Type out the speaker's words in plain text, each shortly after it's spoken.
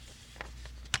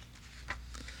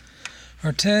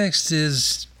Our text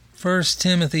is 1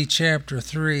 Timothy chapter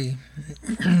 3,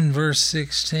 verse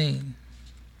 16.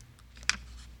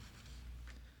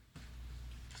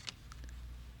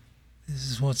 This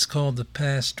is what's called the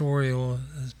pastoral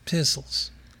epistles.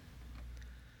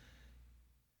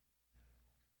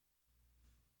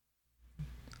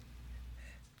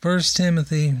 First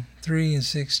Timothy 3 and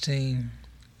 16.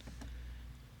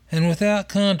 And without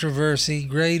controversy,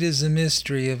 great is the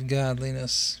mystery of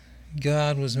godliness.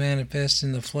 God was manifest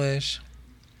in the flesh,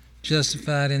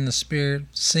 justified in the Spirit,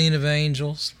 seen of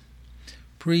angels,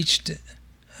 preached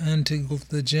unto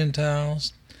the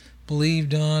Gentiles,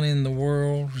 believed on in the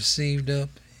world, received up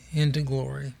into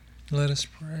glory. Let us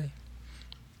pray.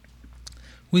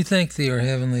 We thank Thee, our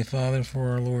Heavenly Father, for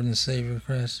our Lord and Savior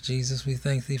Christ Jesus. We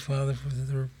thank Thee, Father, for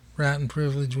the right and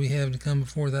privilege we have to come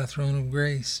before Thy throne of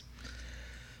grace.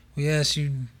 We ask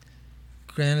You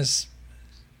grant us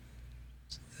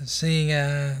the seeing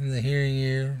eye and the hearing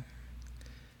ear.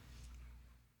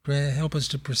 Help us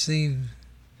to perceive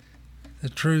the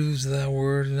truths of Thy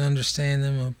Word and understand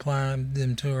them and apply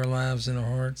them to our lives and our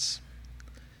hearts.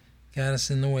 Guide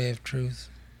us in the way of truth.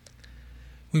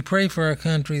 We pray for our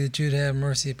country that You'd have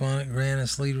mercy upon it. Grant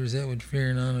us leaders that would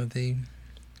fear and honor Thee.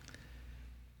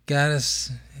 Guide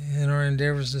us in our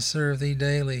endeavors to serve Thee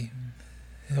daily.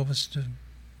 Help us to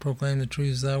proclaim the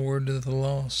truths of Thy Word to the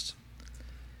lost.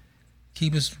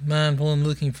 Keep us mindful and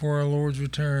looking for our Lord's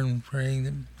return, praying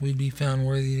that we'd be found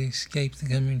worthy to escape the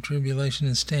coming tribulation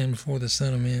and stand before the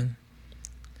Son of Man.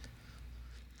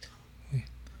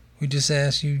 We just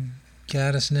ask You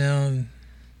guide us now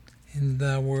in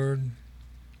Thy Word.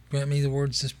 Grant me the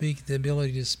words to speak, the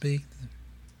ability to speak.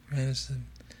 Grant us the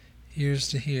ears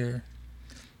to hear.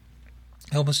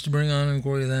 Help us to bring honor and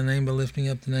glory to Thy name by lifting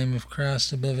up the name of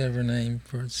Christ above every name.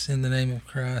 For it's in the name of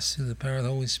Christ, through the power of the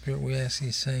Holy Spirit, we ask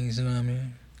these things, and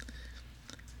amen.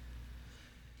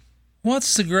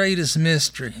 What's the greatest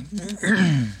mystery?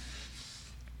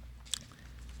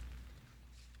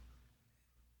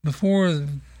 Before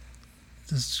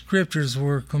the scriptures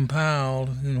were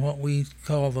compiled in what we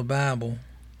call the Bible,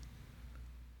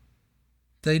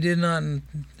 they did not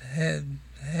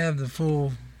have the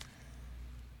full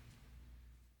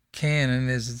canon,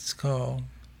 as it's called.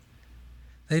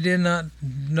 They did not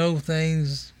know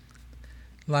things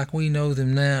like we know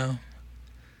them now.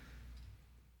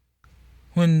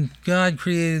 When God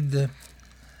created the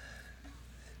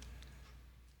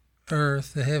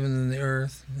earth, the heaven and the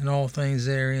earth, and all things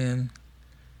therein,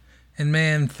 and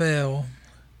man fell,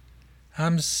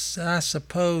 I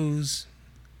suppose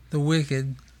the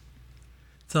wicked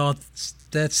thought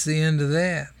that's the end of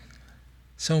that.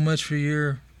 So much for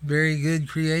your very good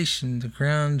creation, the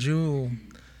crown jewel.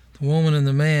 The woman and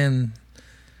the man,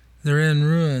 they're in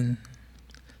ruin.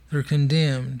 They're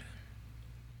condemned.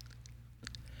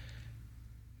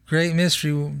 Great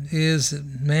mystery is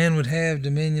that man would have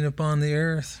dominion upon the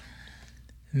earth.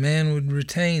 Man would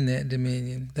retain that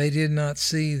dominion. They did not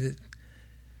see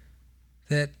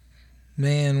that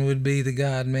man would be the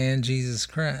God-man, Jesus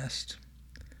Christ.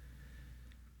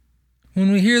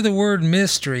 When we hear the word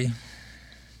mystery,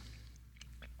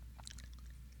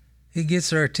 it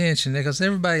gets our attention because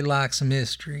everybody likes a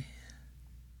mystery.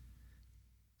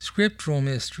 Scriptural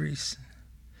mysteries.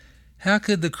 How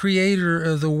could the creator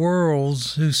of the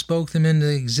worlds, who spoke them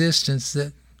into existence,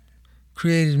 that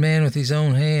created man with his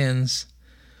own hands,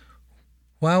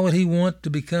 why would he want to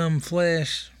become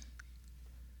flesh?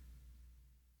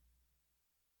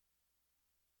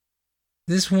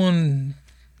 This one,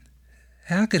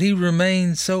 how could he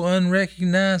remain so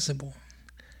unrecognizable?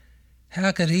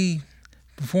 How could he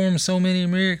perform so many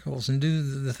miracles and do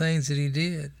the things that he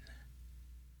did?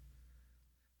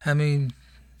 I mean,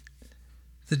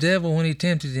 the devil, when he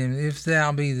tempted him, if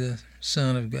thou be the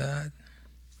Son of God,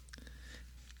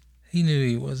 he knew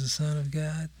he was the Son of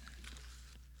God.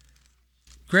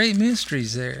 Great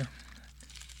mysteries there.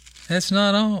 That's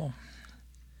not all.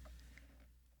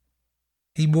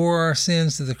 He bore our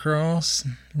sins to the cross,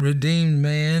 redeemed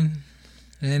man,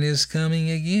 and is coming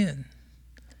again.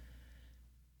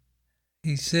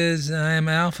 He says, I am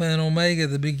Alpha and Omega,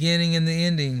 the beginning and the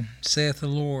ending, saith the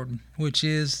Lord, which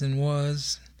is and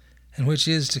was, and which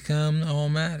is to come,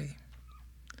 Almighty.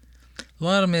 A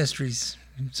lot of mysteries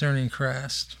concerning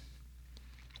Christ.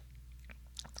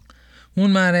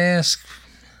 One might ask,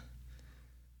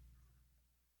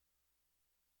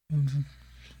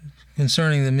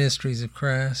 concerning the mysteries of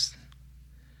Christ,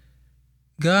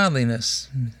 godliness.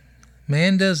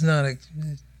 Man does not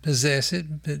possess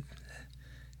it, but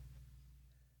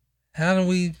how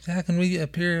can we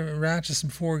appear righteous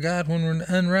before God when we're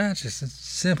unrighteous? It's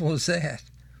simple as that.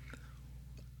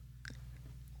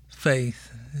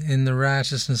 Faith. in the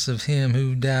righteousness of him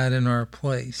who died in our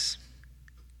place.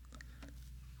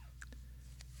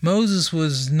 Moses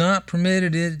was not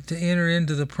permitted to enter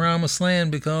into the promised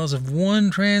land because of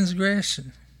one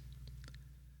transgression.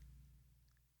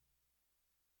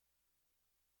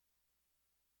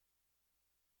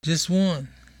 Just one.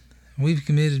 We've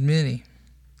committed many.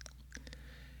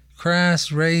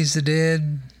 Christ raised the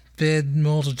dead, fed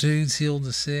multitudes, healed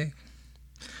the sick.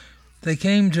 They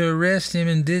came to arrest him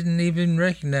and didn't even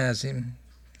recognize him,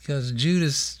 because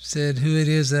Judas said, "Who it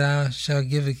is that I shall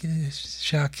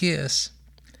kiss."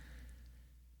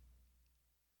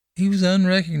 He was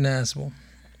unrecognizable.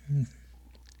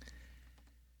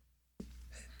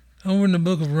 Over in the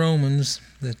book of Romans,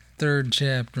 the 3rd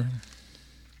chapter,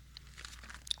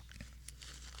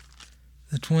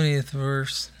 the 20th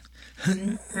verse.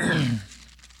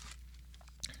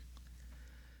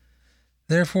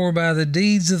 Therefore, by the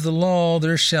deeds of the law,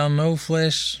 there shall no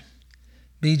flesh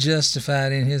be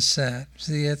justified in his sight.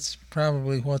 See, that's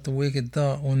probably what the wicked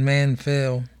thought when man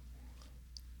fell.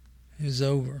 It was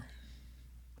over.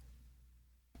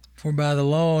 For by the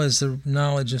law is the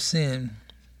knowledge of sin.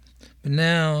 But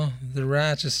now the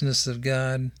righteousness of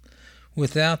God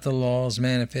without the law is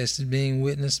manifested, being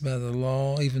witnessed by the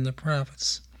law, even the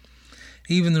prophets.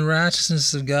 Even the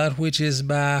righteousness of God, which is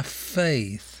by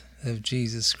faith of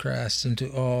Jesus Christ unto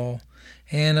all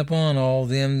and upon all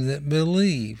them that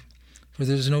believe. For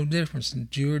there is no difference in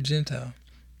Jew or Gentile.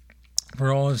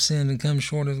 For all have sinned and come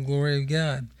short of the glory of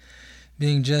God,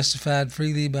 being justified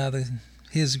freely by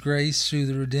his grace through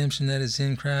the redemption that is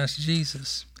in Christ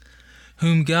Jesus,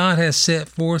 whom God has set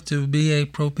forth to be a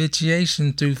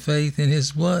propitiation through faith in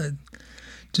his blood,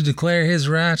 to declare his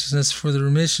righteousness for the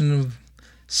remission of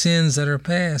sins that are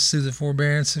past through the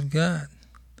forbearance of God.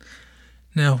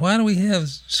 Now, why do we have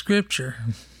Scripture?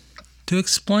 To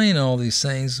explain all these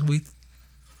things. We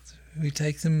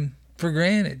take them for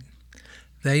granted.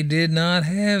 They did not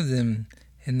have them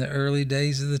in the early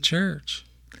days of the church.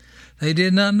 They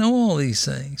did not know all these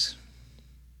things.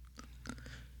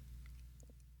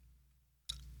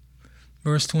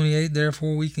 Verse 28,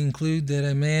 therefore we conclude that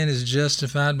a man is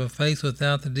justified by faith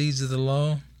without the deeds of the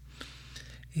law.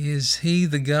 Is he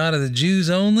the God of the Jews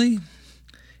only?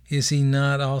 Is he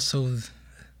not also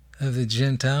of the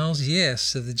Gentiles?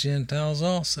 Yes, of the Gentiles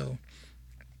also.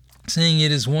 Seeing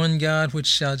it is one God which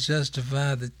shall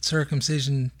justify the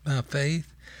circumcision by faith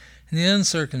and the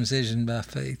uncircumcision by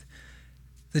faith.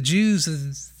 The Jews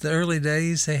of the early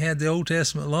days, they had the Old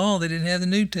Testament law. They didn't have the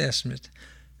New Testament.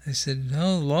 They said,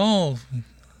 no, law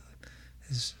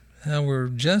is how we're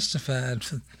justified.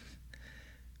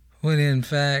 When in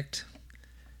fact,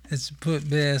 it's put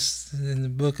best in the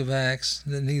book of Acts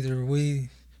that neither we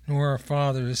nor our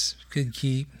fathers could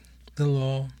keep the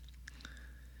law.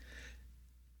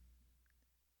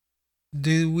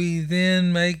 Do we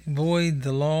then make void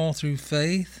the law through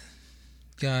faith?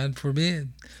 God forbid.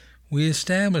 We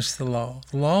established the law.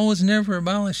 The law was never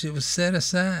abolished. It was set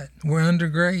aside. We're under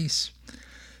grace.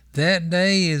 That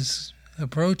day is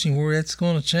approaching where it's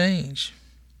going to change.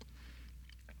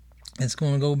 It's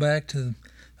going to go back to the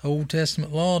Old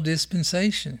Testament law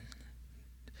dispensation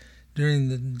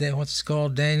during what's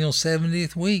called Daniel's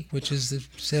 70th week, which is the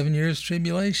 7 years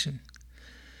tribulation.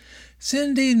 It's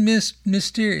indeed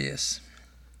mysterious.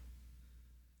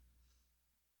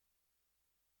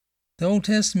 The Old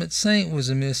Testament saint was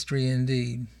a mystery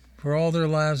indeed. For all their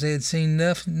lives they had seen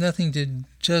nothing to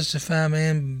justify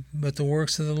man but the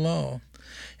works of the law.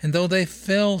 And though they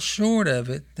fell short of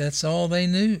it, that's all they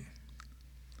knew.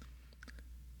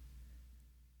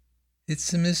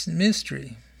 It's a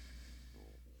mystery.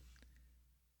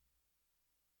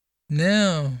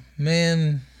 Now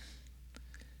man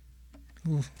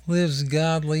lives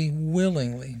godly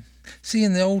willingly. See,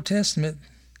 in the Old Testament,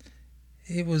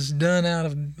 it was done out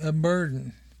of a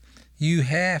burden. You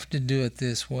have to do it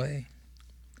this way.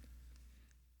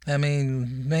 I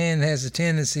mean, man has a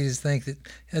tendency to think that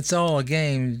it's all a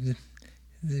game.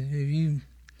 If you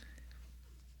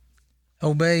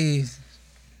obey,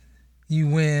 you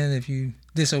win. If you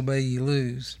disobey, you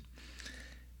lose.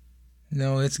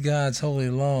 No, it's God's holy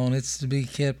law, and it's to be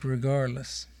kept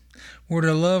regardless. We're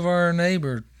to love our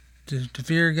neighbor, to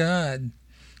fear God,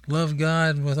 love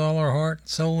God with all our heart,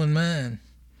 soul, and mind.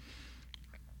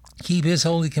 Keep his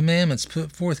holy commandments,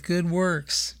 put forth good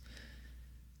works.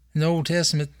 In the Old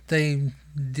Testament, they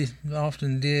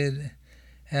often did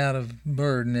out of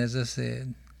burden, as I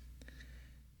said.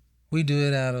 We do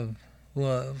it out of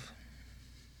love.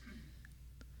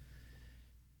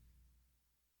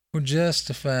 We're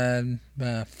justified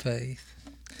by faith.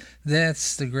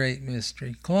 That's the great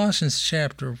mystery. Colossians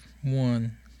chapter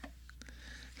 1.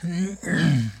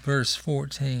 Verse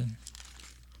 14.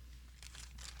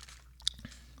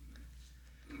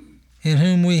 In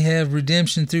whom we have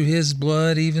redemption through his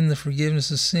blood, even the forgiveness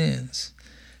of sins,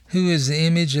 who is the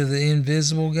image of the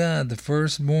invisible God, the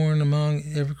firstborn among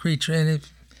every creature. And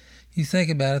if you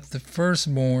think about it, the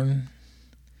firstborn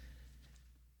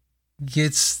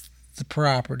gets the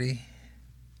property,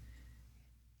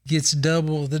 gets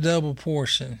the double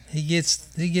portion. He gets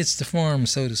the farm,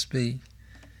 so to speak.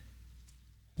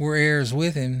 We're heirs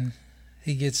with him.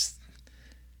 He gets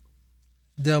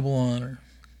double honor.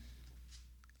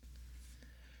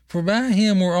 For by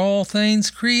him were all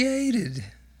things created,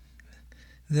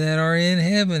 that are in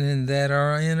heaven and that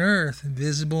are in earth,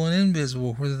 visible and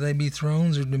invisible, whether they be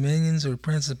thrones or dominions or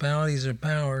principalities or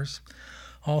powers.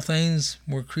 All things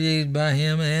were created by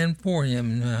him and for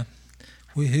him.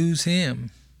 Who's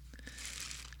him?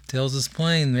 Tells us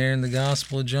plain there in the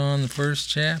Gospel of John, the 1st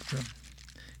chapter.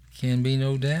 Can be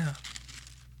no doubt.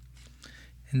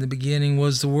 In the beginning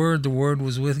was the Word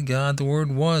was with God, the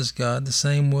Word was God, the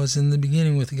same was in the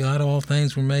beginning with God. All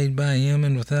things were made by him,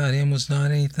 and without him was not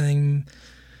anything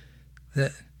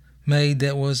that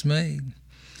was made.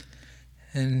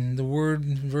 And the Word,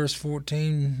 verse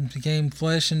 14, became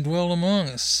flesh and dwelt among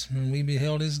us, and we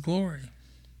beheld his glory.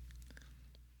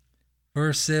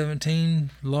 Verse 17,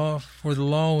 for the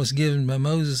law was given by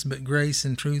Moses, but grace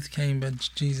and truth came by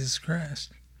Jesus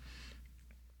Christ.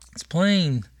 It's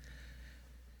plain.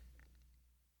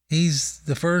 He's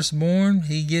the firstborn.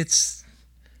 He gets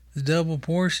the double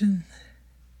portion.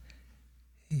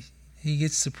 He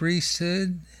gets the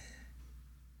priesthood.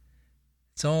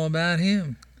 It's all about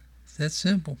him. It's that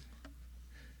simple.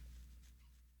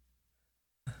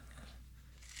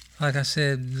 Like I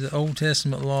said, the Old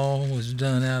Testament law was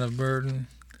done out of burden.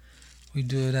 We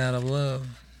do it out of love.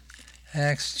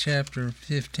 Acts chapter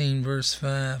 15, verse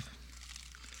 5.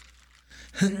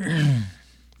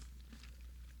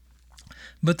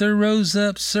 But there rose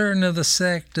up certain of the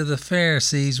sect of the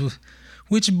Pharisees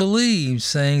which believed,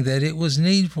 saying that it was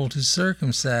needful to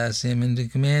circumcise them and to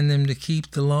command them to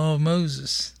keep the law of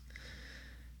Moses.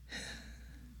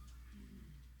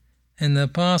 And the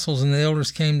apostles and the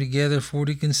elders came together for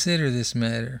to consider this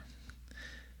matter.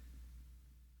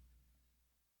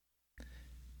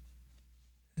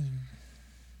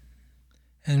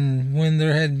 And when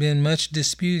there had been much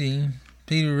disputing,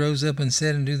 Peter rose up and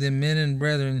said unto them, Men and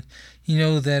brethren, you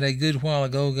know that a good while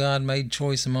ago God made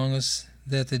choice among us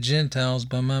that the Gentiles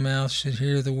by my mouth should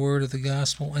hear the word of the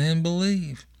gospel and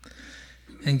believe.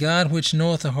 And God, which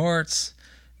knoweth the hearts,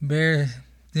 bare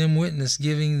them witness,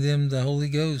 giving them the Holy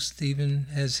Ghost, even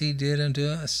as he did unto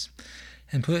us,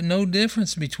 and put no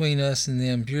difference between us and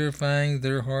them, purifying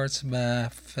their hearts by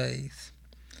faith.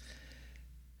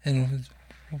 And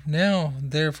now,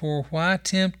 therefore, why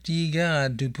tempt ye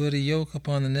God to put a yoke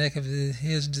upon the neck of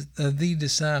the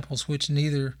disciples, which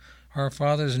neither our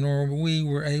fathers nor we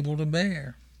were able to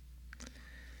bear?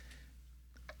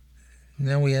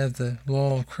 Now we have the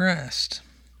law of Christ.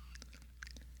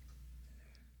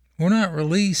 We're not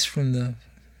released from the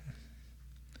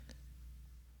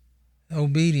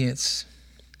obedience.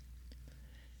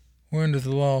 We're under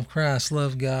the law of Christ.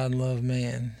 Love God, love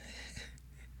man.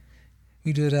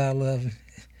 We do it out of love.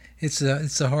 It's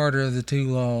the harder of the two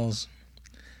laws.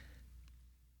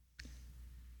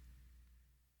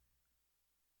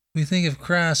 We think of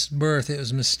Christ's birth, it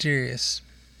was mysterious.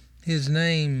 His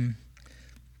name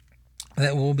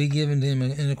that will be given to him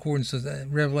in accordance with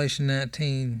Revelation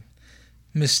 19,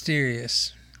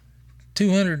 mysterious.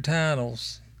 200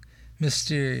 titles,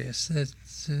 mysterious.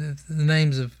 That's the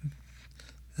names of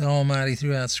the Almighty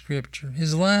throughout Scripture.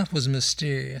 His life was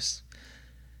mysterious.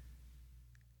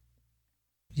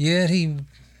 Yet he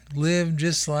lived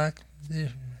just like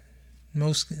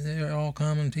all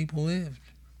common people lived.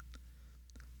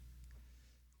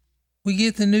 We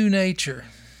get the new nature,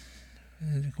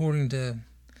 according to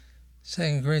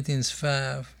 2 Corinthians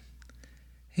 5.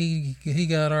 He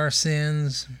got our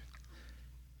sins.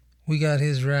 We got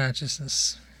his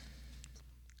righteousness.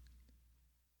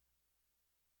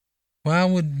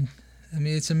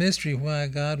 It's a mystery why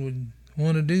God would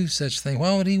want to do such a thing.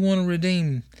 Why would he want to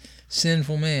redeem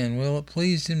sinful man? Well, it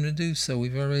pleased him to do so.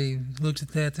 We've already looked at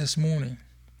that this morning.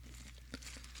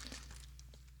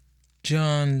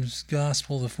 John's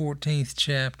Gospel, the 14th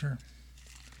chapter,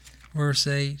 verse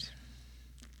 8.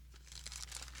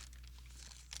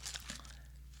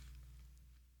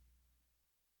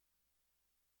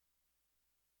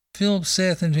 Philip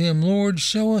saith unto him, Lord,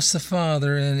 show us the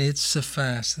Father, and it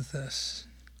sufficeth us.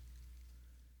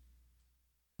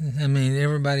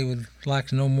 Everybody would like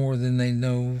to know more than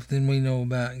we know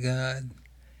about God.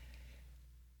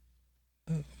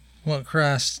 what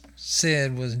Christ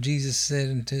said was, Jesus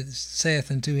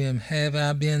saith unto him, Have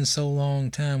I been so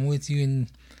long time with you, and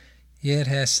yet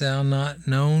hast thou not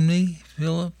known me,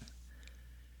 Philip?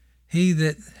 He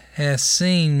that hath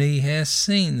seen me hath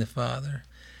seen the Father.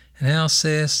 And how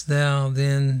sayest thou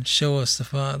then, Show us the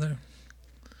Father?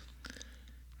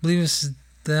 Believest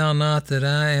thou not that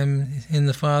I am in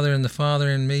the Father, and the Father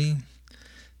in me?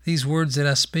 These words that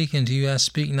I speak unto you, I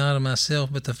speak not of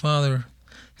myself, but the Father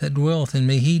that dwelleth in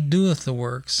me, he doeth the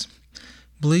works.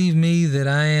 Believe me that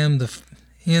I am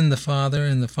in the Father,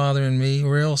 and the Father in me,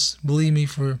 or else believe me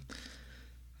for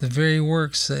the very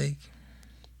work's sake.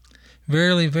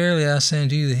 Verily, verily, I say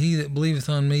unto you, that he that believeth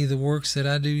on me, the works that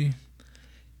I do,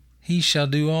 he shall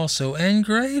do also, and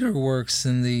greater works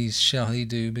than these shall he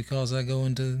do, because I go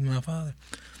unto my Father.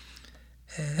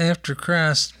 After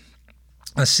Christ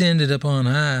ascended upon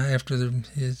high, after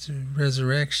his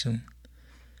resurrection,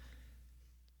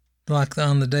 like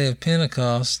on the day of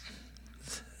Pentecost,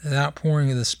 the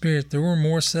outpouring of the Spirit, there were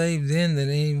more saved then than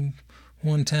any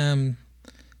one time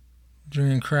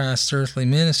during Christ's earthly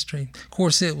ministry. Of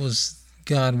course, it was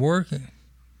God working.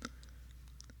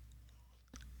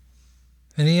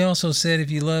 And he also said, If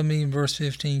you love me, in verse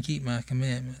 15, keep my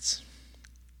commandments.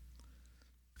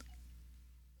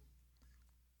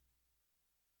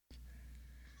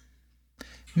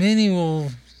 Many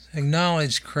will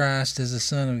acknowledge Christ as the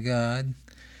Son of God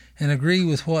and agree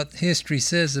with what history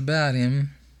says about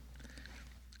him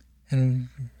and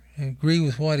agree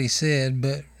with what he said,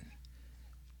 but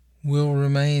will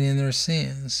remain in their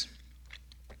sins.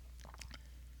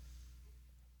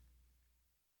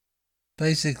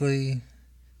 Basically,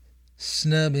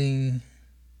 snubbing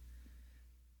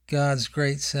God's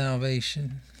great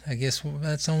salvation. I guess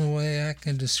that's the only way I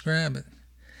can describe it.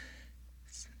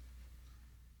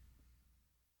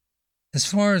 As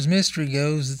far as mystery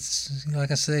goes, it's,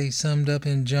 like I say, summed up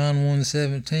in John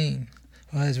 1:17.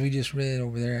 Well, as we just read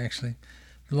over there, actually.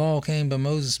 The law came by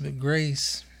Moses, but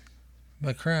grace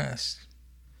by Christ.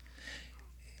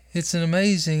 It's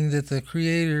amazing that the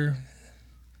Creator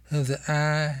of the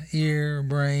eye, ear,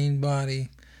 brain, body,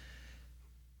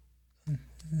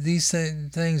 these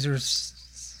things are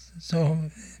so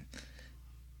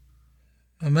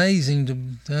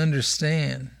amazing to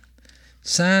understand.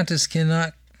 Scientists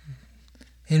cannot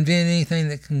invent anything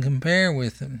that can compare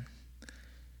with them.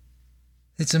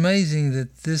 It's amazing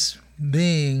that this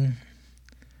being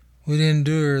would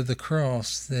endure the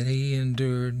cross that he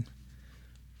endured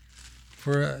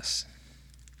for us.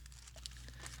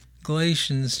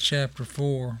 Galatians chapter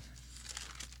 4.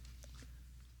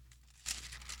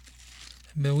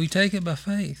 But we take it by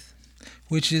faith,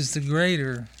 which is the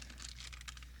greater.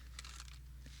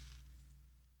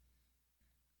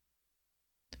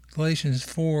 Galatians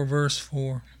 4, verse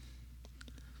 4.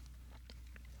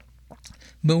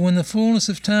 But when the fullness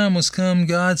of time was come,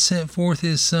 God sent forth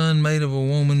his Son, made of a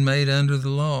woman, made under the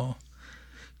law,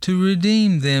 to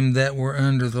redeem them that were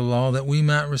under the law, that we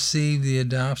might receive the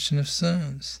adoption of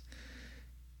sons.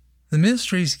 The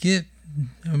mysteries get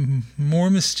more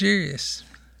mysterious.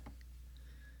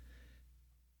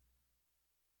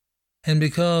 And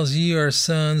because ye are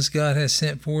sons, God has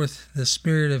sent forth the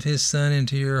Spirit of his Son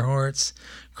into your hearts,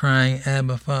 crying,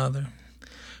 Abba, Father.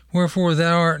 Wherefore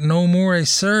thou art no more a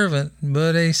servant,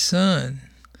 but a son.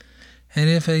 And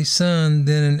if a son,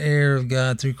 then an heir of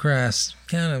God through Christ.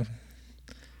 Kind of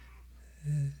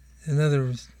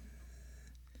another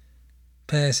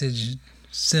passage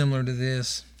similar to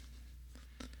this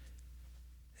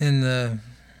in the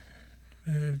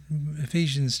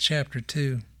Ephesians chapter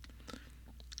 2.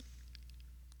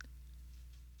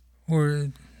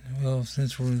 Or, well,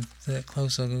 since we're that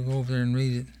close, I'll go over there and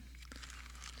read it.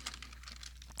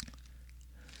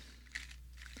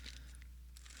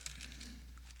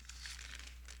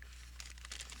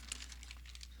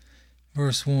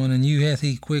 Verse 1, And you hath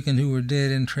he quickened who were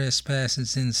dead in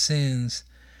trespasses and sins,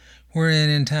 wherein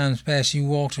in times past you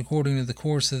walked according to the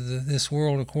course of this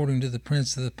world, according to the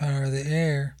prince of the power of the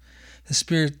air, the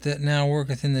spirit that now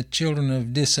worketh in the children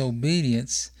of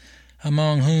disobedience,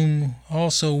 among whom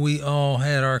also we all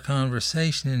had our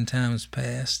conversation in times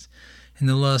past, in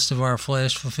the lust of our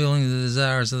flesh, fulfilling the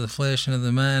desires of the flesh and of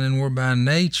the mind, and were by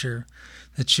nature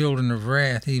the children of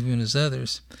wrath, even as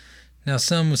others. Now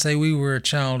some would say we were a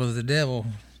child of the devil.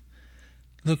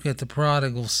 Look at the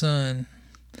prodigal son.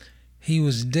 He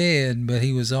was dead, but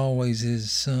he was always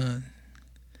his son.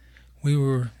 We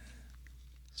were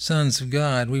sons of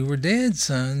God. We were dead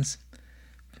sons,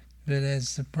 but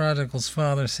as the prodigal's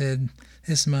father said,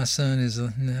 this my son is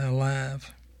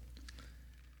alive.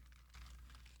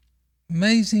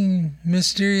 Amazing,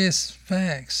 mysterious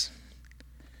facts.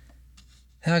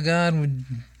 How God would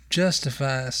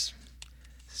justify us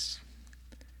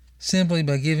simply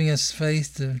by giving us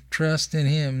faith to trust in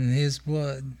Him and His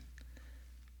blood.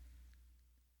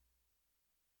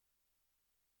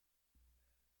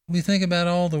 We think about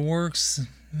all the works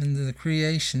in the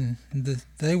creation,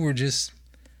 they were just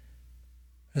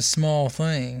a small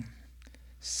thing.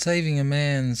 Saving a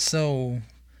man's soul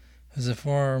was a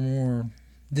far more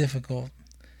difficult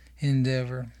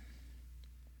endeavor.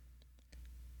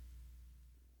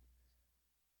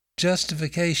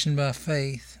 Justification by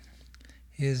faith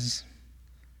is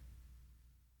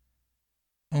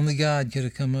only God could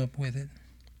have come up with it.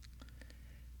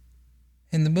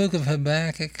 In the book of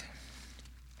Habakkuk,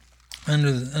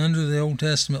 under the Old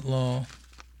Testament law,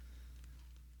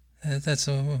 that's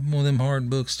one of them hard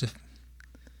books to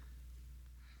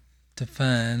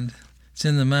find. It's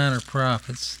in the Minor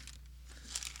Prophets.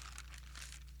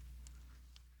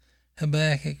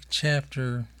 Habakkuk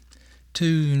chapter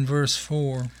 2 and verse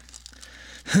 4.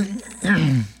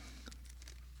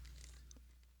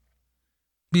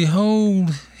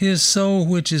 Behold, his soul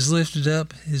which is lifted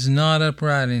up is not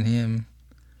upright in him,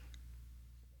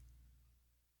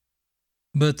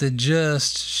 but the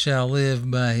just shall live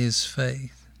by his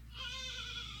faith.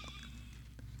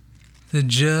 The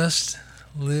just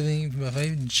living by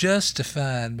faith,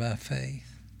 justified by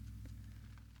faith.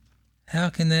 How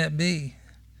can that be?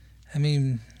 I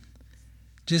mean,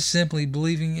 just simply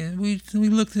believing it. We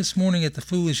looked this morning at the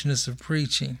foolishness of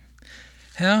preaching.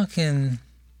 How can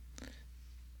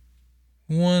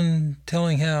one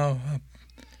telling how a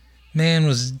man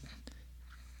was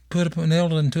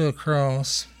nailed into a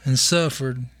cross and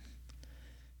suffered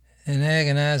an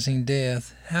agonizing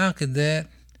death, how could that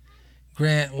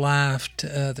grant life to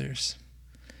others?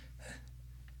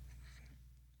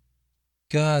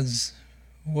 God's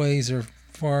ways are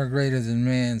far greater than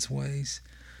man's ways,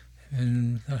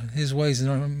 and his ways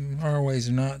and our ways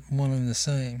are not one and the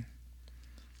same.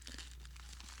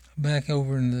 Back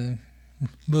over in the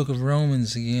book of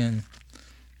Romans again,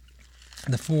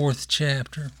 the 4th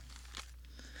chapter.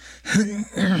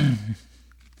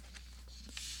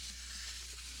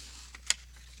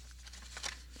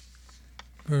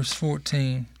 Verse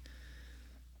 14.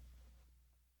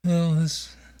 Well,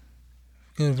 let's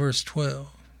go to verse 12.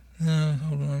 No,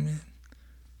 hold on a minute.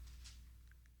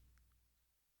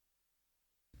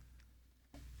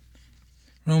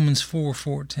 Romans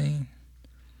 4:14.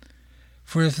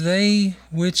 For if they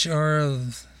which are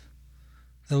of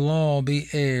the law be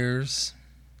heirs,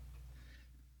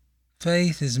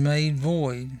 faith is made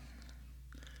void.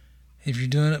 If you're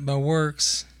doing it by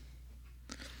works,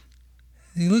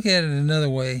 you look at it another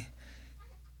way.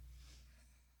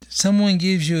 Someone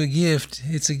gives you a gift,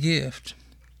 it's a gift.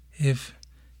 If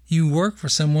you work for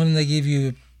someone and they give you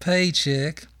a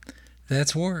paycheck,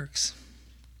 that's works.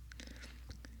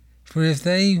 For if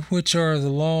they which are of the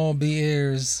law be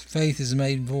heirs, faith is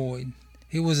made void.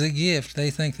 It was a gift. They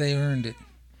think they earned it.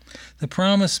 The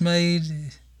promise made,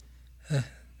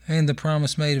 and the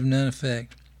promise made of none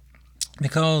effect.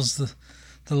 Because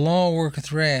the law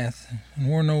worketh wrath, and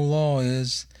where no law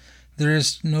is, there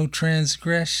is no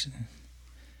transgression.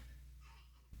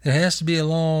 There has to be a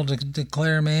law to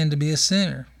declare a man to be a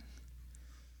sinner.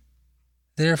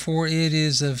 Therefore it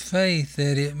is of faith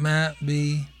that it might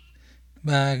be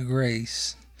by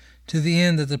grace, to the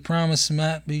end that the promise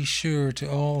might be sure to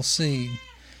all seed,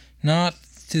 not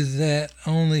to that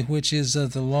only which is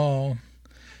of the law,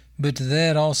 but to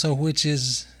that also which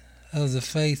is of the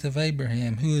faith of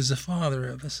Abraham, who is the father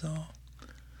of us all.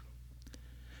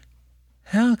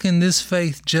 How can this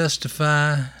faith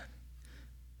justify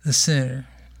the sinner?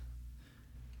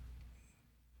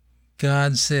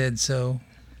 God said so.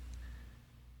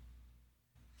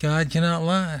 God cannot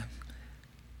lie.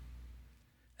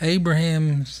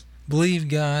 Abraham believed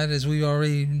God, as we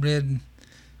already read.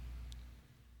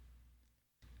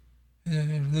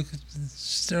 Look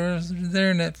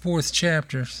there in that 4th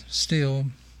chapter still.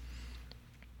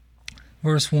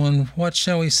 Verse 1, what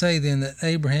shall we say then that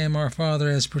Abraham our father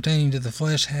as pertaining to the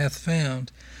flesh hath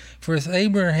found? For if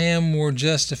Abraham were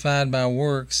justified by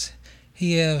works,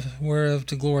 he hath whereof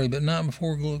to glory, but not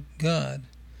before God.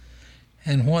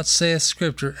 And what saith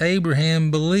Scripture? Abraham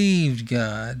believed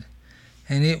God,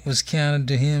 and it was counted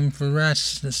to him for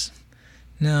righteousness.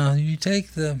 Now, you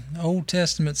take the Old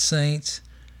Testament saints,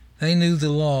 they knew the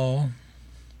law.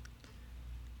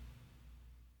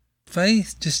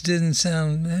 Faith just didn't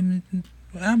sound...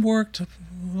 I've worked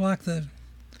like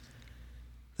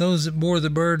those that bore the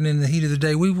burden in the heat of the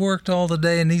day. We worked all the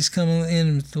day, and he's coming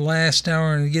in at the last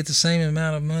hour and get the same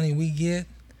amount of money we get.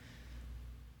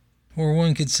 Or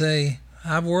one could say,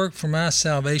 I've worked for my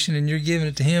salvation, and you're giving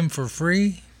it to him for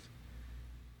free.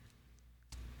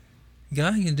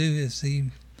 God can do as He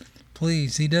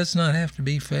please. He does not have to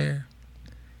be fair.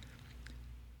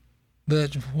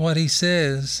 But what He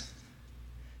says,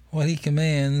 what He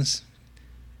commands,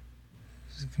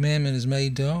 the commandment is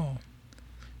made to all.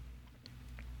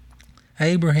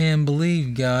 Abraham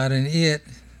believed God, and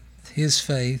his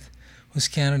faith, was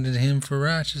counted to him for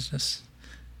righteousness.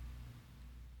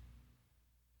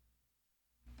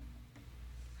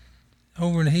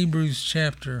 Over in Hebrews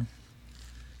chapter,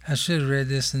 I should have read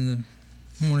this in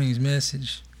the morning's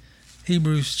message.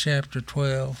 Hebrews chapter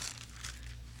 12.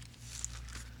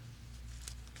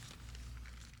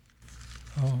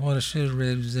 Oh, what I should have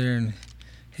read was there in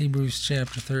Hebrews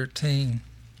chapter 13.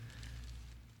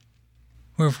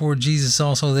 Wherefore Jesus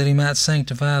also, that He might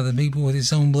sanctify the people with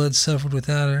His own blood, suffered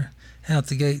without her out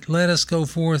the gate. Let us go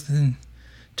forth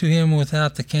to Him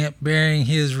without the camp, bearing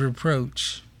His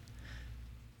reproach.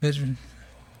 But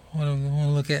what I want to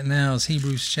look at now is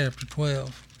Hebrews chapter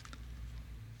 12.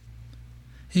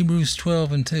 Hebrews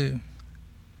 12 and 2.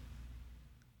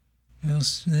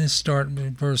 Let's start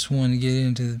with verse 1 to get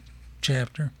into the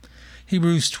chapter.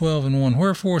 Hebrews 12 and 1.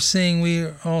 Wherefore, seeing we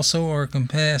also are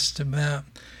compassed about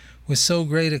with so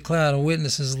great a cloud of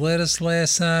witnesses, let us lay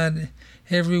aside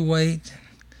every weight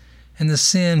and the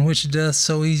sin which doth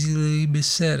so easily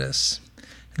beset us,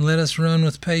 and let us run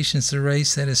with patience the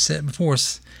race that is set before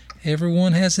us.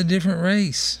 Everyone has a different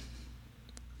race.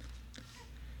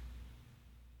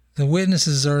 The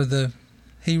witnesses are the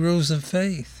heroes of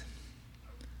faith.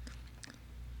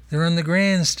 They're on the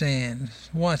grandstand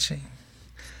watching.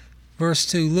 Verse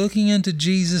 2, looking unto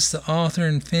Jesus, the author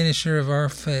and finisher of our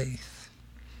faith.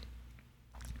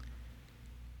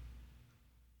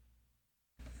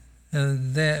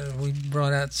 That we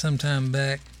brought out some time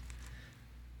back,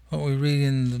 what we read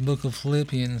in the book of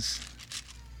Philippians,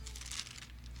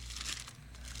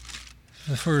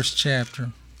 the first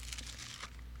chapter.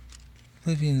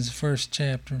 Philippians, the first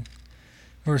chapter,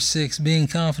 verse 6, being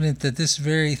confident that this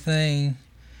very thing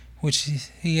which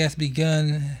He hath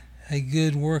begun a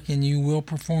good work in you will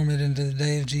perform it unto the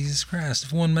day of Jesus Christ.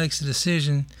 If one makes a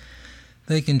decision,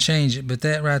 they can change it, but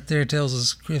that right there tells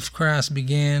us if Christ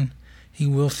began, He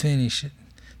will finish it.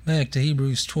 Back to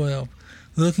Hebrews 12.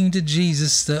 Looking to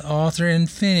Jesus, the author and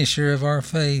finisher of our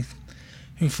faith,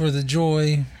 who for the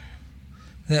joy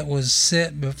that was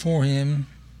set before Him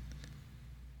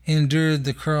endured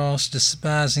the cross,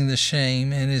 despising the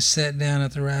shame, and is set down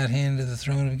at the right hand of the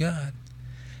throne of God.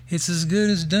 It's as good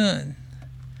as done.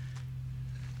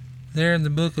 There in the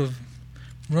book of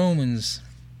Romans,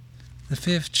 the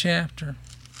 5th chapter,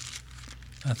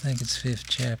 I think it's 5th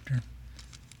chapter,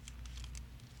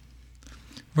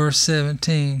 verse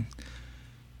 17,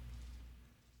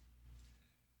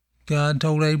 God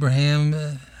told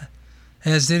Abraham,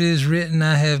 as it is written,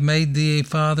 I have made thee a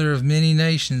father of many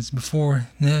nations. Before,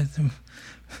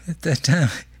 at that time,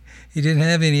 he didn't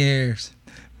have any heirs.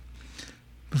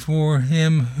 Before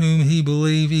Him whom he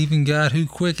believed, even God who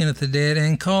quickeneth the dead,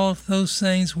 and calleth those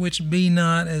things which be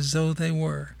not as though they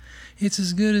were. It's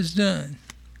as good as done.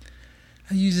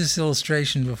 I used this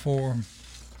illustration before.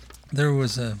 There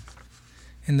was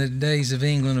in the days of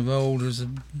England of old, there was a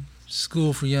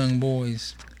school for young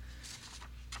boys.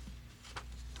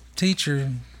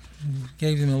 Teacher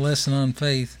gave them a lesson on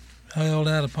faith. Held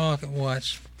out a pocket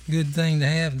watch. Good thing to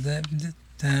have at that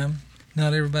time.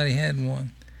 Not everybody had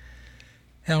one.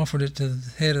 Offered it to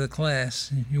the head of the class.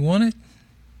 You want it?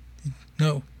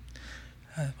 No.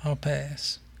 I'll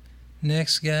pass.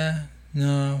 Next guy?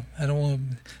 No, I don't want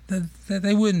to.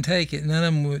 They wouldn't take it. None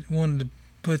of them wanted to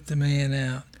put the man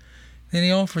out. Then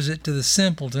he offers it to the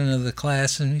simpleton of the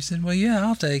class, and he said, well, yeah,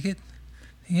 I'll take it.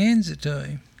 He hands it to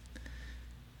him.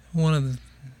 One of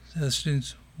the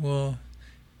students, well,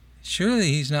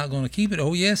 surely he's not going to keep it.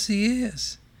 Oh, yes, he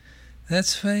is.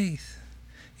 That's faith.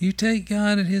 You take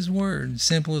God at His word.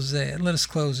 Simple as that. Let us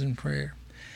close in prayer.